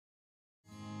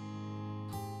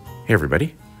Hey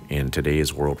everybody, in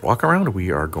today's World Walkaround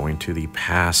we are going to the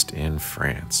past in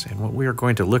France, and what we are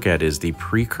going to look at is the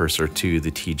precursor to the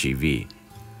TGV.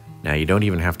 Now you don't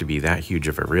even have to be that huge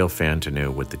of a rail fan to know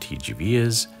what the TGV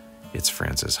is. It's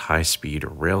France's high-speed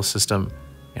rail system,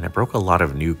 and it broke a lot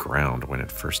of new ground when it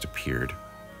first appeared.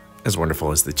 As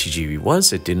wonderful as the TGV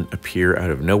was, it didn't appear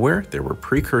out of nowhere. There were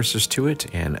precursors to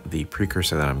it, and the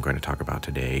precursor that I'm going to talk about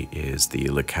today is the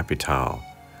Le Capitole,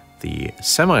 the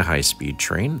semi-high-speed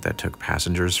train that took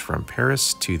passengers from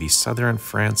Paris to the southern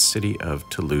France city of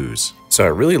Toulouse. So I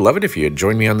really love it if you'd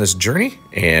join me on this journey,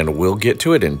 and we'll get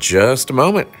to it in just a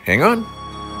moment. Hang on.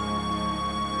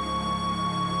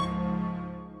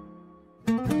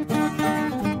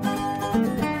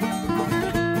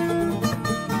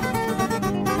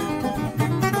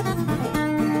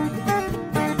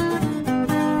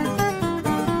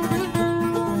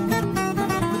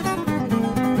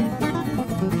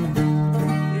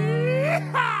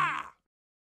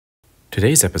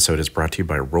 Today's episode is brought to you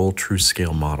by Roll-Tru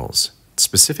scale models,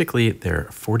 specifically their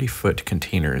 40-foot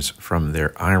containers from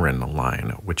their iron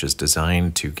line, which is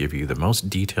designed to give you the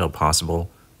most detail possible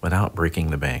without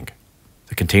breaking the bank.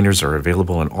 The containers are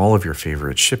available in all of your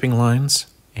favorite shipping lines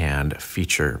and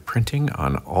feature printing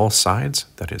on all sides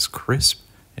that is crisp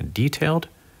and detailed,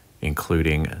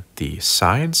 including the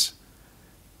sides,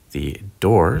 the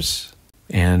doors,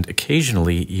 and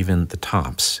occasionally even the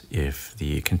tops if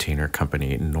the container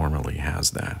company normally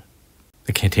has that.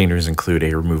 The containers include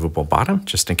a removable bottom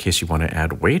just in case you want to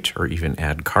add weight or even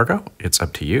add cargo. It's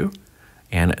up to you.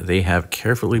 And they have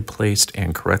carefully placed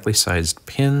and correctly sized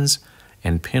pins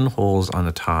and pinholes on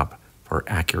the top for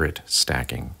accurate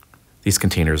stacking. These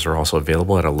containers are also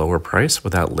available at a lower price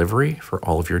without livery for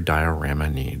all of your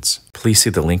diorama needs. Please see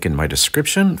the link in my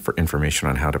description for information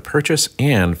on how to purchase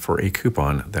and for a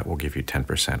coupon that will give you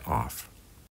 10% off.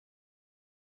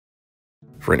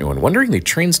 For anyone wondering, the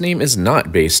train's name is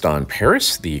not based on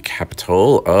Paris, the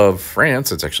capital of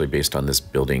France. It's actually based on this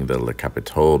building, the Le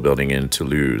Capitole building in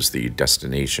Toulouse, the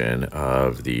destination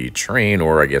of the train,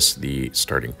 or I guess the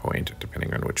starting point,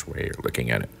 depending on which way you're looking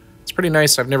at it. It's pretty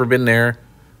nice. I've never been there,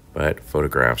 but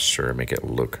photographs sure make it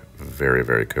look very,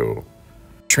 very cool.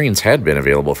 Trains had been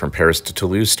available from Paris to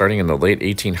Toulouse starting in the late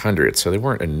 1800s, so they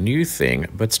weren't a new thing,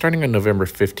 but starting on November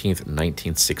 15th,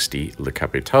 1960, Le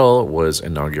Capitole was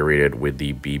inaugurated with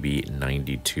the BB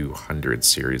 9200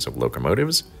 series of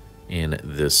locomotives in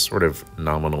this sort of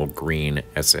nominal green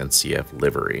SNCF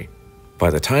livery. By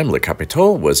the time Le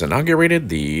Capitole was inaugurated,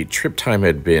 the trip time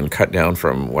had been cut down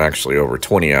from, well, actually over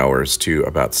 20 hours to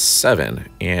about 7,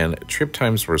 and trip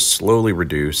times were slowly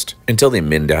reduced until they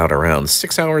minned out around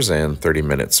 6 hours and 30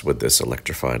 minutes with this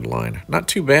electrified line. Not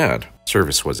too bad.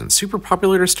 Service wasn't super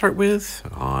popular to start with.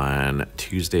 On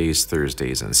Tuesdays,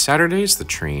 Thursdays, and Saturdays, the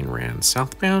train ran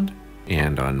southbound,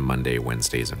 and on Monday,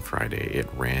 Wednesdays, and Friday, it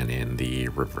ran in the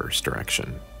reverse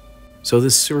direction. So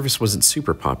this service wasn't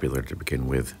super popular to begin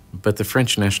with, but the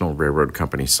French National Railroad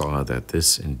Company saw that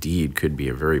this indeed could be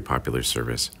a very popular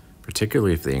service,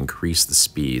 particularly if they increased the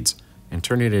speeds and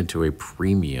turned it into a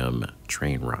premium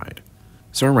train ride.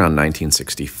 So around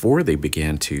 1964, they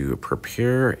began to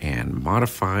prepare and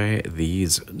modify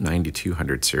these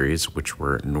 9200 series, which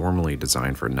were normally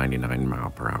designed for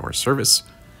 99-mile-per-hour service,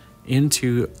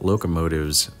 into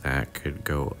locomotives that could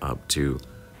go up to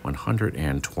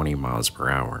 120 miles per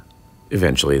hour.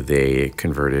 Eventually, they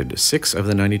converted 6 of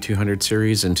the 9200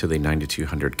 series into the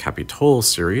 9200 Capitole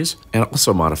series and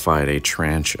also modified a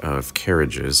tranche of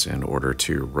carriages in order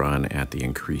to run at the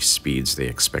increased speeds they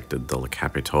expected the Le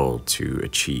Capitole to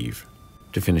achieve.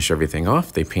 To finish everything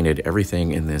off, they painted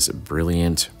everything in this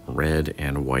brilliant red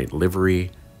and white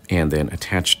livery and then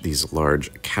attached these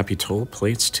large Capitole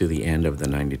plates to the end of the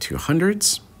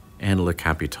 9200s and Le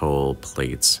Capitole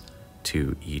plates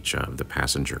to each of the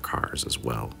passenger cars as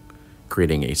well,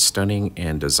 creating a stunning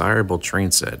and desirable train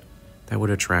set that would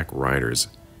attract riders,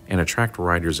 and attract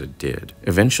riders it did.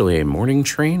 Eventually, a morning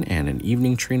train and an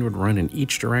evening train would run in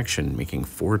each direction, making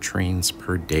 4 trains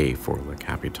per day for Le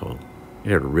Capitole.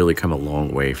 It had really come a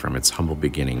long way from its humble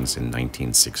beginnings in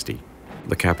 1960.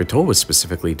 Le Capitole was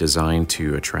specifically designed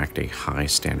to attract a high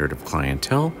standard of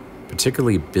clientele,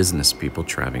 particularly business people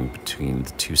traveling between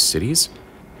the two cities,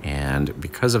 and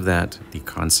because of that, the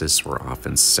consists were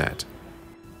often set.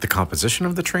 The composition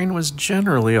of the train was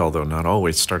generally, although not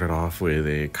always, started off with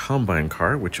a combine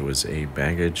car, which was a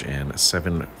baggage and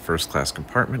 7 first-class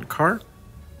compartment car.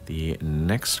 The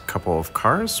next couple of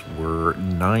cars were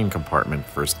 9-compartment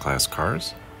first-class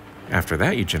cars. After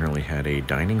that, you generally had a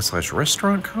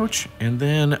dining/restaurant coach, and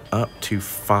then up to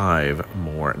 5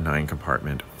 more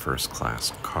 9-compartment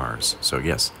first-class cars. So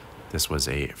yes, This was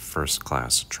a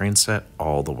first-class train set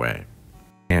all the way.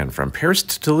 And from Paris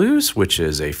to Toulouse, which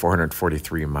is a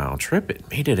 443-mile trip, it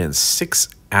made it in 6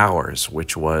 hours,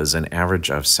 which was an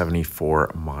average of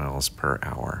 74 miles per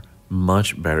hour.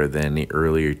 Much better than the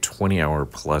earlier 20-hour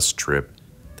plus trip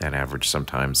that averaged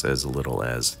sometimes as little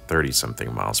as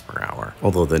 30-something miles per hour.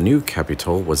 Although the new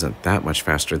Capitole wasn't that much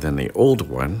faster than the old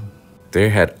one, they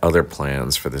had other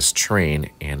plans for this train,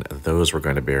 and those were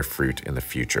going to bear fruit in the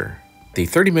future. The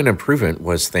 30-minute improvement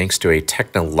was thanks to a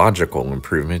technological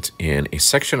improvement in a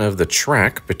section of the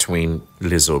track between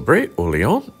Les Aubrais,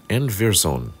 Orléans, and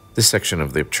Vierzon. This section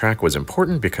of the track was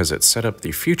important because it set up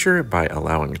the future by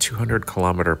allowing 200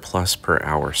 km+ per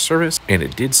hour service, and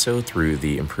it did so through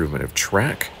the improvement of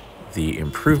track, the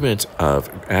improvement of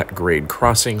at-grade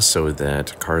crossings so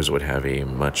that cars would have a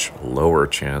much lower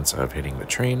chance of hitting the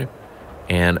train,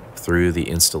 and through the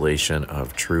installation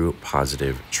of true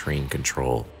positive train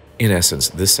control. In essence,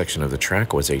 this section of the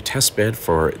track was a test bed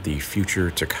for the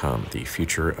future to come, the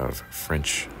future of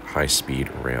French high-speed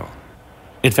rail.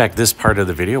 In fact, this part of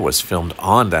the video was filmed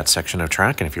on that section of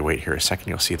track, and if you wait here a second,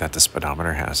 you'll see that the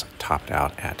speedometer has topped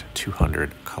out at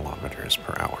 200 kilometers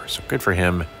per hour. So good for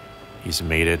him. He's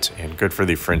made it, and good for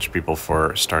the French people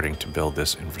for starting to build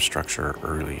this infrastructure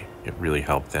early. It really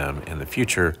helped them in the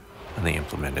future when they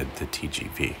implemented the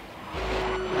TGV.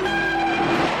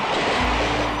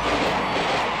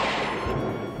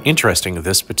 Interesting,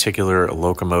 this particular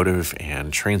locomotive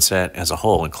and train set as a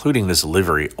whole, including this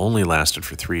livery, only lasted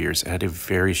for 3 years. It had a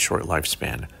very short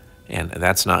lifespan, and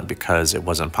that's not because it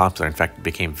wasn't popular. In fact, it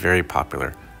became very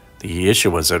popular. The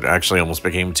issue was it actually almost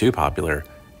became too popular,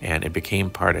 and it became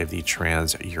part of the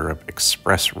Trans-Europe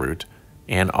Express route,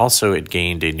 and also it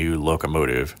gained a new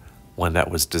locomotive, one that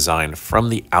was designed from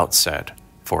the outset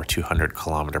for 200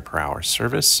 km/h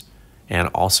service, and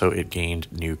also it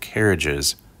gained new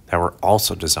carriages that were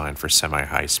also designed for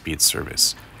semi-high speed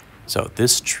service. So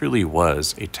this truly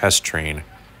was a test train,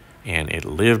 and it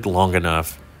lived long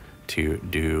enough to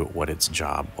do what its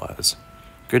job was.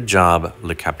 Good job,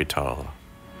 Le Capitole.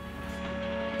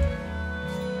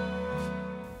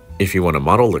 If you want to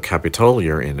model Le Capitole,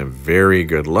 you're in a very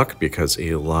good luck because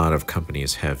a lot of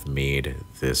companies have made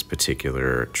this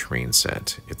particular train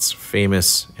set. It's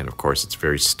famous, and of course it's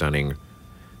very stunning.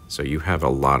 So you have a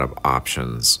lot of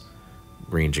options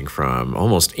ranging from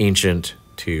almost ancient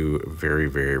to very,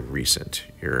 very recent.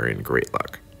 You're in great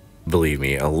luck. Believe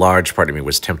me, a large part of me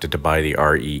was tempted to buy the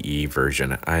REE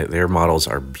version. Their models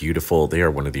are beautiful. They are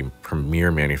one of the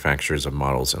premier manufacturers of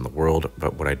models in the world,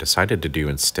 but what I decided to do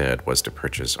instead was to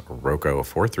purchase Roco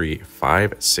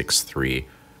 43563,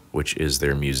 which is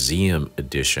their museum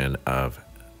edition of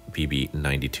BB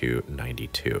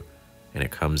 9292. And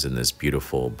it comes in this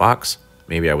beautiful box.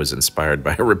 Maybe I was inspired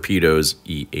by Rapido's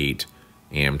E8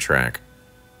 Amtrak,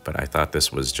 but I thought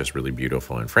this was just really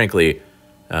beautiful. And frankly,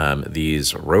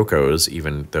 these Rocos,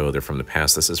 even though they're from the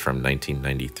past, this is from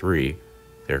 1993,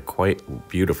 they're quite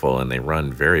beautiful and they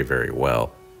run very, very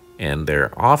well. And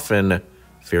they're often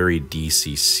very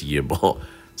DCCable.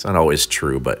 It's not always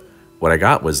true, but what I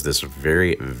got was this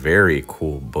very, very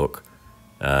cool book.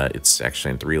 It's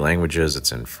actually in 3 languages.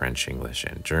 It's in French, English,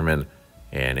 and German.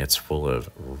 And it's full of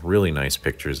really nice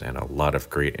pictures and a lot of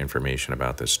great information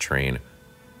about this train.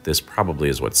 This probably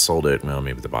is what sold it. Well,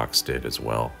 maybe the box did as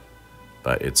well.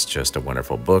 But it's just a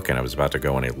wonderful book, and I was about to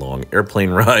go on a long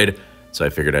airplane ride, so I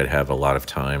figured I'd have a lot of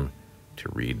time to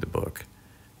read the book.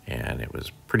 And it was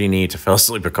pretty neat. I fell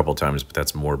asleep a couple times, but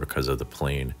that's more because of the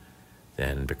plane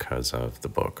than because of the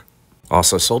book.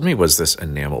 Also sold me was this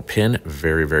enamel pin.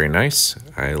 Very, very nice.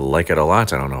 I like it a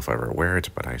lot. I don't know if I ever wear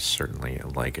it, but I certainly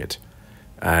like it.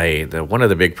 One of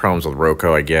the big problems with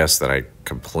Roco, I guess, that I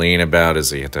complain about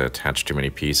is that you have to attach too many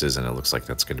pieces, and it looks like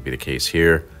that's going to be the case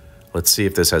here. Let's see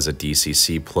if this has a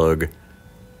DCC plug.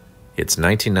 It's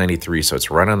 1993, so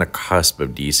it's right on the cusp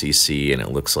of DCC, and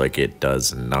it looks like it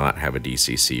does not have a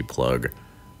DCC plug.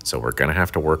 So we're going to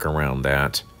have to work around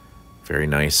that. Very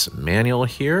nice manual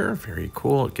here. Very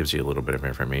cool. It gives you a little bit of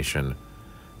information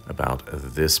about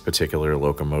this particular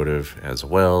locomotive as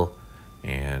well.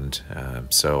 And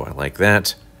so I like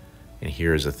that. And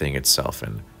here's the thing itself.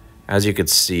 And as you can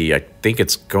see, I think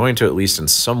it's going to, at least in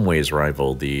some ways,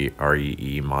 rival the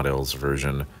REE models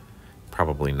version.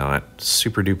 Probably not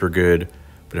super duper good,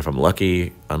 but if I'm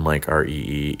lucky, unlike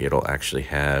REE, it'll actually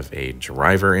have a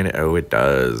driver in it. Oh, it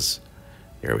does.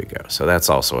 There we go. So that's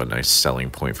also a nice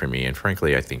selling point for me. And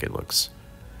frankly, I think it looks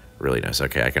really nice.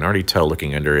 Okay, I can already tell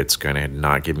looking under it's going to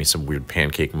not give me some weird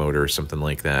pancake motor or something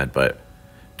like that, but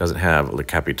it doesn't have Le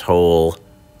Capitole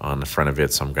on the front of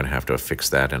it, so I'm going to have to fix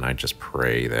that, and I just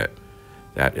pray that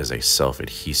that is a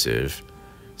self-adhesive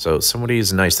So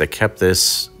somebody's nice. They kept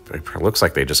this. It looks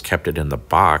like they just kept it in the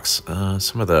box.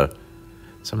 Some of the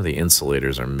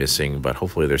insulators are missing, but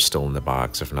hopefully they're still in the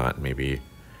box. If not, maybe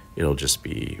it'll just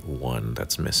be one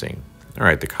that's missing. All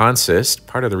right, the consist.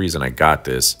 Part of the reason I got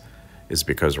this is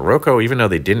because Roco, even though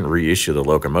they didn't reissue the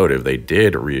locomotive, they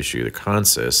did reissue the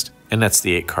consist, and that's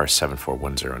the 8-car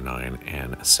 74109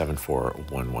 and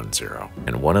 74110.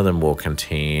 And one of them will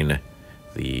contain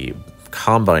the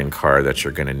combine car that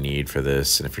you're going to need for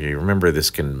this. And if you remember, this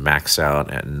can max out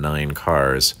at 9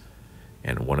 cars,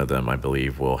 and one of them, I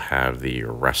believe, will have the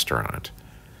restaurant.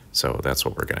 So that's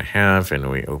what we're going to have.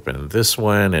 And we open this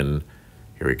one, and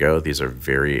here we go. These are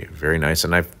very, very nice.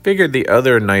 And I figured the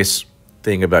other nice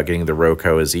thing about getting the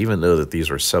Roco is, even though that these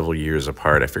were several years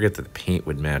apart, I figured that the paint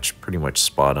would match pretty much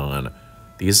spot on.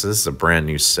 This is a brand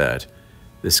new set.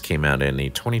 This came out in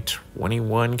the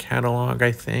 2021 catalog,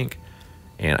 I think.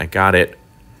 And I got it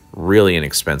really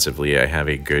inexpensively. I have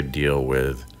a good deal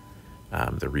with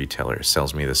the retailer who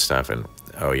sells me this stuff. And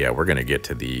oh yeah, we're going to get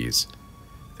to these.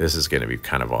 This is going to be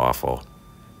kind of awful.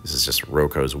 This is just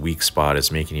Roco's weak spot.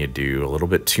 It's making you do a little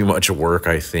bit too much work,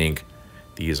 I think.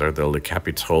 These are the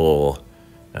Capitole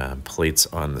plates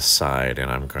on the side,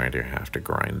 and I'm going to have to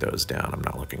grind those down. I'm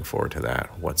not looking forward to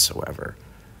that whatsoever.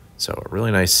 So a really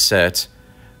nice set.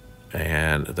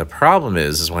 And the problem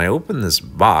is when I open this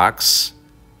box,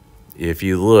 if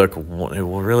you look, it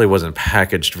really wasn't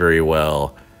packaged very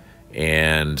well.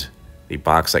 And the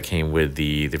box that came with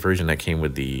the version that came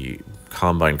with the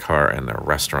combine car and the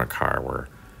restaurant car were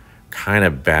kind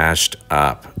of bashed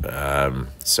up.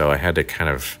 So I had to kind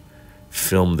of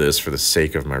film this for the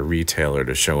sake of my retailer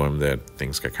to show him that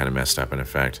things got kind of messed up. And in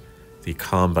fact, the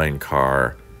combine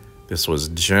car, this was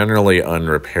generally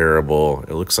unrepairable.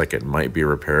 It looks like it might be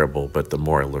repairable, but the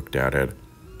more I looked at it,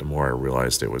 the more I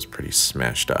realized it was pretty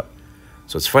smashed up.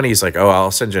 So it's funny, he's like, oh, I'll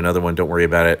send you another one, don't worry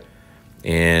about it.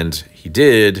 And he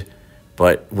did,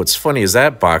 but what's funny is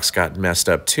that box got messed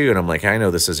up too, and I'm like, I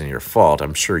know this isn't your fault.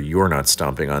 I'm sure you're not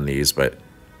stomping on these, but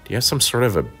do you have some sort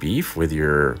of a beef with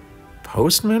your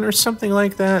postman or something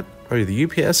like that? Or the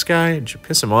UPS guy? Did you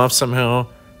piss him off somehow?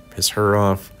 Piss her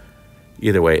off?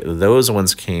 Either way, those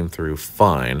ones came through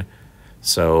fine.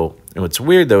 So, and what's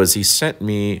weird though is he sent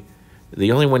me,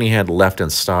 the only one he had left in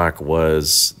stock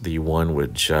was the one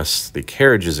with just the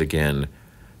carriages again,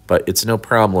 but it's no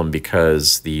problem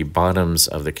because the bottoms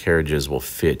of the carriages will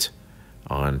fit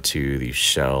onto the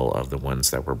shell of the ones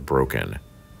that were broken.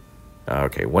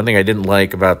 Okay, one thing I didn't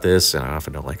like about this, and I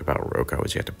often don't like about Roco,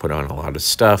 is you have to put on a lot of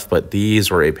stuff, but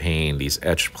these were a pain. These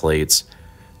etched plates,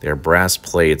 they're brass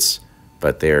plates,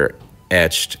 but they're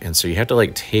etched, and so you have to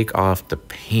like take off the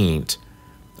paint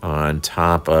on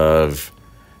top of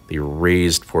the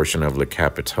raised portion of the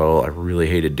Capitole. I really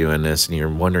hated doing this, and you're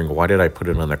wondering, why did I put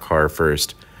it on the car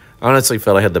first? I honestly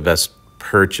felt I had the best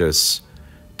purchase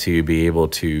to be able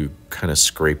to kind of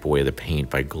scrape away the paint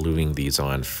by gluing these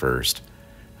on first.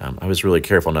 I was really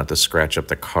careful not to scratch up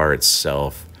the car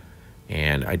itself,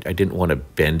 and I didn't want to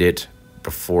bend it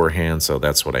beforehand, so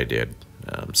that's what I did.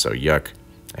 So yuck,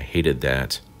 I hated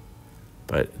that.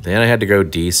 But then I had to go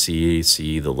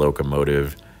DCC the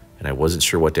locomotive, and I wasn't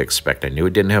sure what to expect. I knew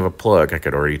it didn't have a plug. I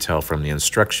could already tell from the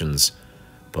instructions,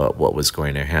 but what was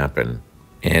going to happen.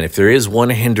 And if there is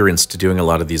one hindrance to doing a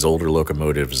lot of these older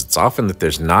locomotives, it's often that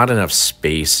there's not enough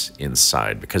space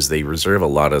inside because they reserve a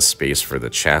lot of space for the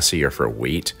chassis or for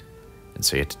weight. And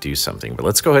so you have to do something. But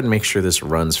let's go ahead and make sure this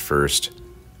runs first.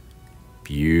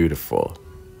 Beautiful.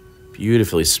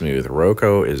 Beautifully smooth.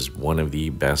 Roco is one of the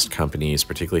best companies,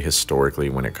 particularly historically,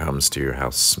 when it comes to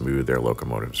how smooth their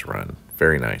locomotives run.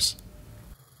 Very nice.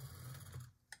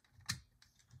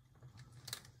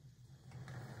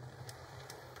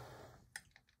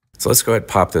 So let's go ahead and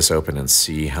pop this open and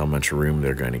see how much room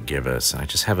they're going to give us. I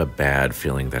just have a bad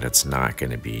feeling that it's not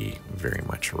going to be very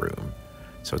much room.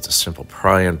 So it's a simple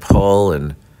pry and pull,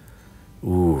 and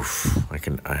oof,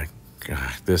 God,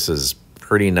 this is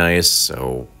pretty nice.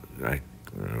 So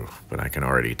but I can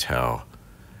already tell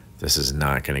this is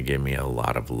not going to give me a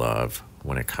lot of love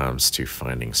when it comes to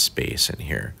finding space in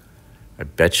here. I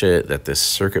bet you that this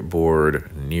circuit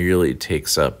board nearly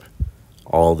takes up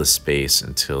all the space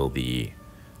until the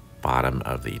bottom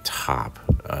of the top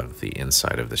of the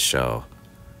inside of the shell.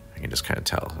 I can just kind of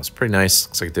tell. That's pretty nice.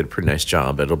 Looks like it did a pretty nice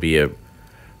job. It'll be a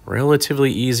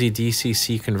relatively easy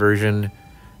DCC conversion.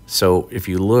 So if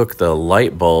you look, the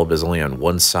light bulb is only on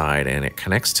one side and it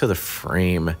connects to the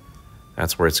frame.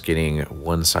 That's where it's getting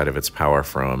one side of its power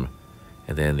from.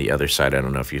 And then the other side, I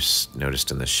don't know if you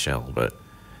noticed in the shell, but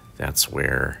that's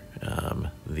where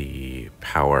the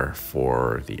power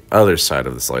for the other side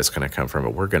of this light is going to come from.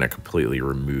 But we're going to completely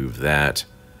remove that.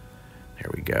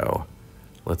 There we go.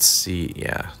 Let's see.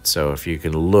 Yeah. So if you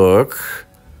can look,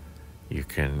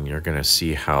 you're gonna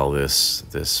see how this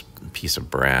piece of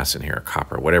brass in here,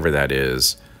 copper, whatever that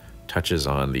is, touches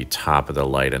on the top of the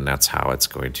light, and that's how it's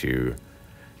going to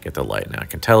get the light. Now I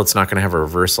can tell it's not going to have a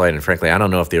reverse light, and frankly I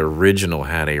don't know if the original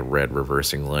had a red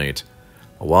reversing light.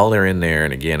 But while they're in there,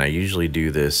 and again I usually do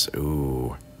this,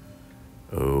 ooh,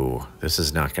 this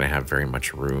is not going to have very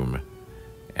much room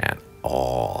at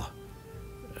all.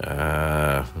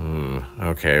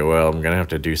 Okay, well I'm going to have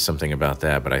to do something about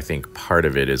that, but I think part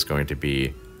of it is going to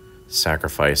be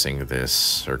sacrificing this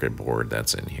circuit board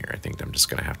that's in here. I think I'm just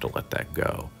going to have to let that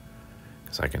go,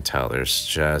 because I can tell there's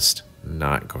just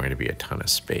not going to be a ton of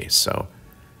space. So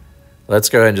let's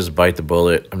go ahead and just bite the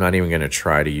bullet. I'm not even going to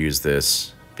try to use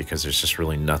this because there's just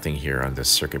really nothing here on this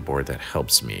circuit board that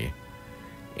helps me.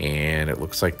 And it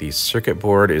looks like the circuit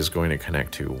board is going to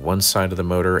connect to one side of the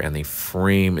motor, and the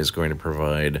frame is going to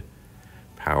provide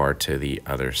power to the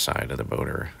other side of the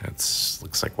motor. That's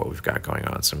looks like what we've got going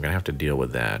on, so I'm going to have to deal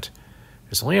with that.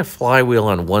 There's only a flywheel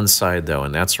on one side though,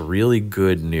 and that's really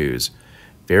good news.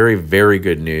 Very, very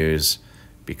good news,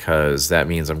 because that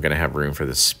means I'm going to have room for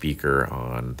the speaker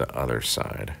on the other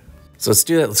side. So let's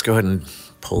do that. Let's go ahead and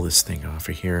pull this thing off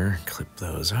of here, clip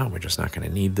those out. We're just not going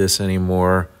to need this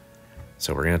anymore.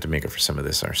 So we're going to have to make it for some of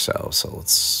this ourselves. So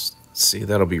let's see.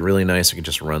 That'll be really nice. We can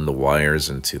just run the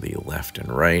wires into the left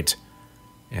and right.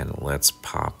 And let's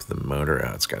pop the motor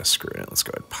out. It's got a screw in it. Let's go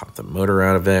ahead and pop the motor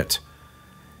out of it.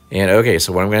 And okay,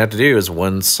 so what I'm going to have to do is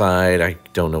one side, I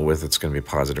don't know whether it's going to be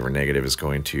positive or negative, is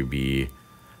going to be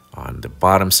on the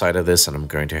bottom side of this, and I'm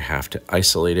going to have to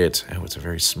isolate it. Oh, it's a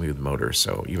very smooth motor,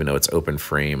 so even though it's open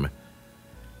frame,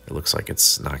 it looks like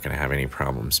it's not going to have any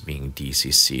problems being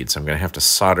DCC'd. So I'm going to have to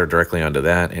solder directly onto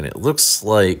that, and it looks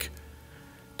like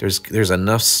there's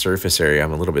enough surface area.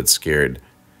 I'm a little bit scared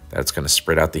that it's going to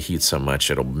spread out the heat so much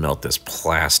it'll melt this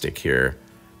plastic here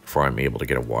before I'm able to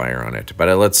get a wire on it.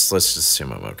 But let's just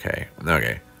assume I'm okay.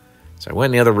 Okay, so I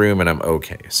went in the other room and I'm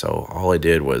okay. So all I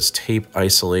did was tape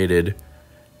isolated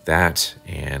that,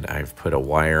 and I've put a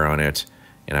wire on it,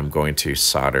 and I'm going to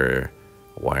solder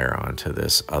a wire onto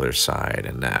this other side,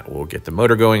 and that will get the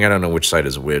motor going. I don't know which side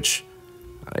is which.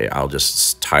 I'll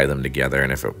just tie them together,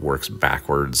 and if it works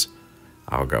backwards,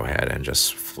 I'll go ahead and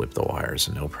just flip the wires.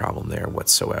 No problem there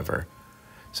whatsoever.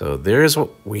 So there's what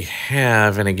we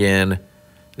have, and again,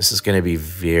 this is going to be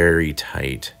very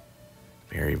tight.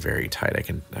 Very, very tight.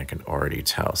 I can already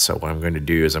tell. So what I'm going to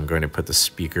do is I'm going to put the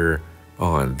speaker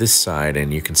on this side,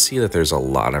 and you can see that there's a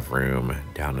lot of room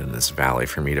down in this valley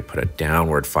for me to put a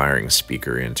downward firing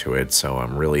speaker into it. So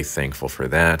I'm really thankful for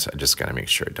that. I just got to make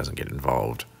sure it doesn't get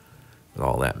involved with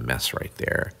all that mess right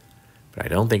there. But I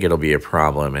don't think it'll be a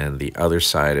problem. And the other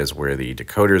side is where the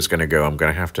decoder is going to go. I'm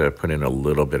going to have to put in a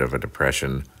little bit of a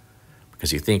depression,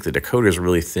 because you think the decoder is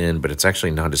really thin, but it's actually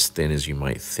not as thin as you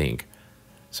might think.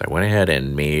 So I went ahead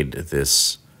and made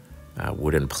this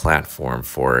wooden platform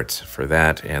for it, for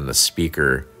that and the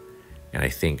speaker, and I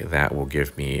think that will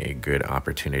give me a good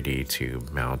opportunity to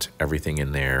mount everything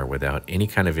in there without any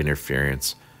kind of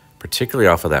interference, particularly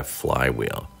off of that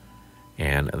flywheel.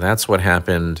 And that's what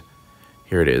happened.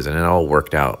 Here it is, and it all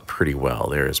worked out pretty well.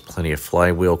 There is plenty of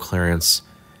flywheel clearance,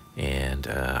 and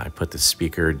I put the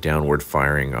speaker downward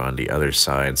firing on the other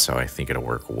side, so I think it'll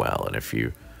work well. And if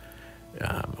you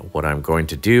what I'm going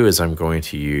to do is I'm going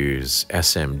to use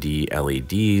SMD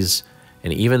LEDs,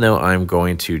 and even though I'm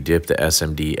going to dip the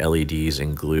SMD LEDs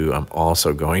in glue, I'm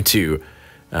also going to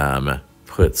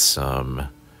put some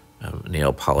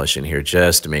nail polish in here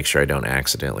just to make sure I don't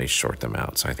accidentally short them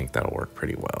out. So I think that'll work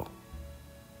pretty well.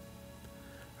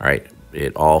 All right,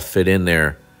 it all fit in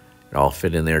there. It all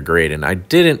fit in there great, and I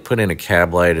didn't put in a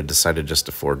cab light. I decided just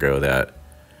to forego that,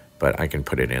 but I can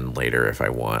put it in later if I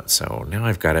want. So now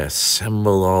I've got to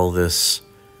assemble all this.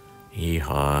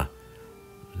 Yeehaw.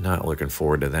 Not looking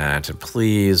forward to that. And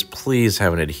please, please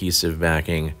have an adhesive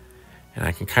backing. And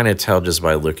I can kind of tell just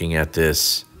by looking at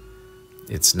this,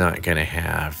 it's not going to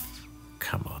have,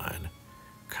 come on,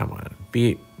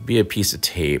 be a piece of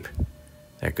tape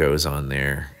that goes on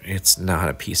there. It's not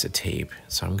a piece of tape.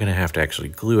 So I'm going to have to actually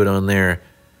glue it on there.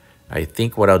 I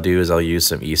think what I'll do is I'll use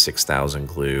some E6000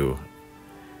 glue,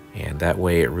 and that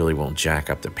way it really won't jack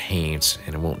up the paint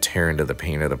and it won't tear into the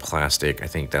paint or the plastic. I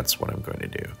think that's what I'm going to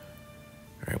do.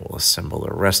 All right, we'll assemble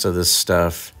the rest of this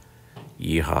stuff.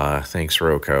 Yeehaw. Thanks,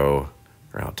 Roco,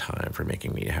 for out time for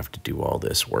making me have to do all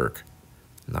this work.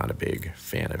 Not a big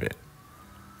fan of it.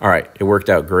 All right, it worked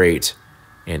out great,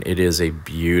 and it is a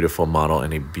beautiful model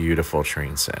and a beautiful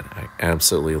train set. I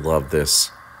absolutely love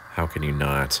this. How can you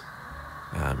not?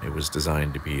 It was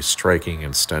designed to be striking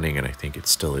and stunning, and I think it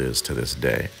still is to this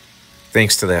day.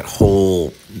 Thanks to that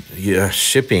whole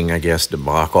shipping, I guess,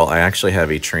 debacle, I actually have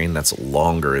a train that's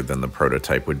longer than the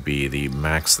prototype would be. The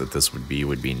max that this would be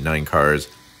 9 cars.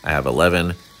 I have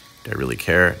 11. Do I really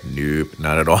care? Nope,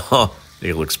 not at all.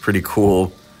 It looks pretty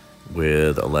cool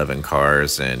with 11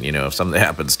 cars, and you know, if something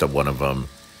happens to one of them,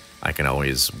 I can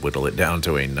always whittle it down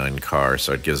to a 9 car,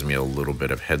 so it gives me a little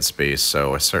bit of headspace,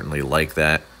 so I certainly like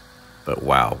that. But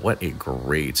wow, what a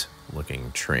great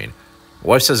looking train. My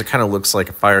wife says it kind of looks like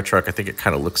a fire truck. I think it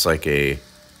kind of looks like I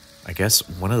guess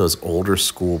one of those older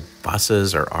school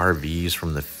buses or RVs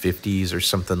from the 50s or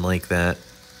something like that.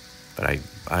 But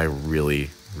I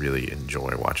really, really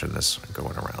enjoy watching this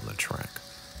going around the track.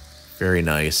 Very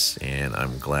nice, and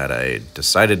I'm glad I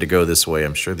decided to go this way.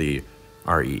 I'm sure the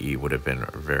REE would have been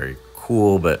very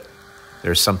cool, but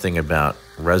there's something about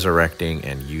resurrecting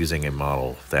and using a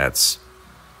model that's,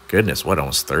 goodness, what,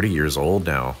 almost 30 years old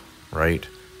now, right?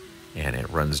 And it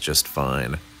runs just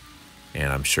fine.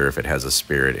 And I'm sure if it has a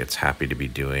spirit, it's happy to be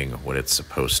doing what it's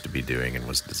supposed to be doing and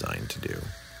was designed to do.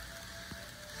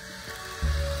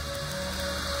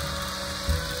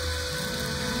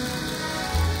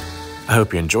 I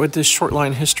hope you enjoyed this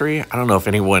Shortline history. I don't know if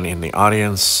anyone in the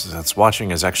audience that's watching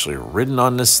has actually ridden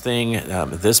on this thing.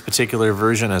 This particular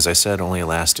version, as I said, only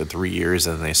lasted 3 years,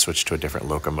 and then they switched to a different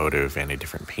locomotive and a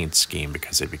different paint scheme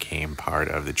because it became part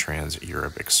of the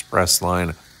Trans-Europe Express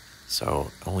line.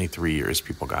 So only 3 years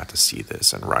people got to see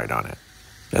this and ride on it.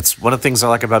 That's one of the things I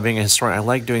like about being a historian. I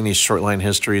like doing these Shortline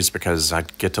histories because I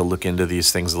get to look into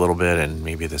these things a little bit, and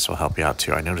maybe this will help you out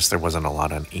too. I noticed there wasn't a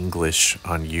lot on English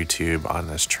on YouTube on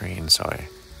this train, so I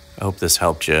hope this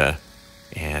helped you.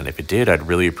 And if it did, I'd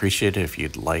really appreciate it if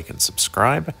you'd like and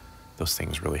subscribe. Those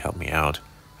things really help me out.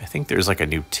 I think there's like a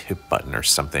new tip button or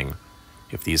something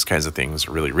if these kinds of things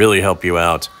really, really help you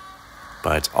out.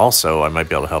 But also, I might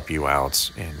be able to help you out,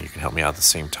 and you can help me out at the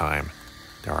same time.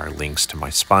 There are links to my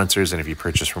sponsors, and if you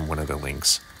purchase from one of the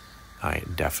links, I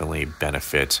definitely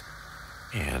benefit,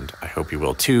 and I hope you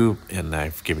will too, and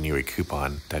I've given you a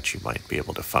coupon that you might be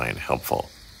able to find helpful.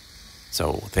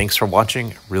 So thanks for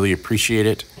watching, really appreciate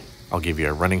it. I'll give you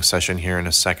a running session here in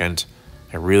a second.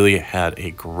 I really had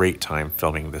a great time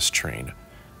filming this train. I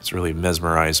was really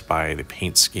mesmerized by the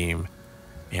paint scheme,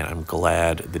 and I'm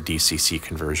glad the DCC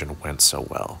conversion went so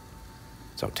well.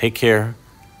 So take care,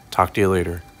 talk to you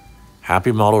later.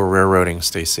 Happy model railroading,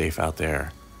 stay safe out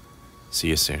there. See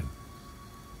you soon.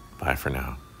 Bye for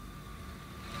now.